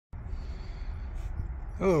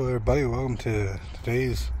Hello everybody, welcome to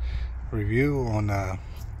today's review on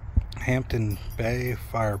Hampton Bay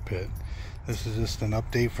fire pit. This is just an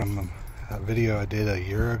update from a video I did a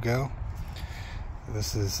year ago.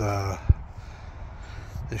 This is to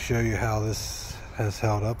show you how this has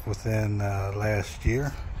held up within last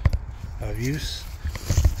year of use.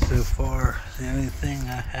 So far, the only thing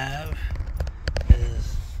I have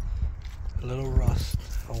is a little rust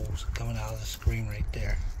holes coming out of the screen right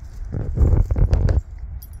there.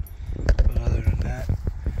 But other than that,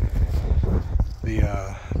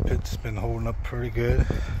 the pit's been holding up pretty good.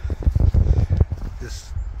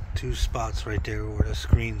 Just two spots right there where the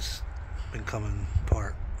screen's been coming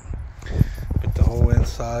apart, but the whole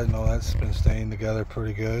inside and all that's been staying together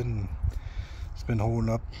pretty good, and it's been holding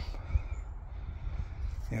up,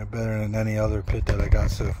 you know, better than any other pit that I got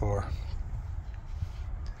so far.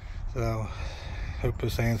 So hope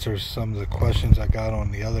this answers some of the questions I got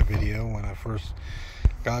on the other video when I first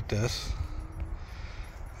got this.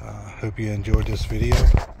 Hope you enjoyed this video.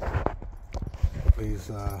 Please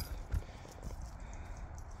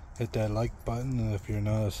hit that like button, and if you're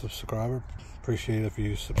not a subscriber, appreciate it if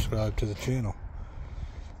you subscribe to the channel.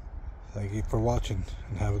 Thank you for watching,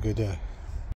 and have a good day.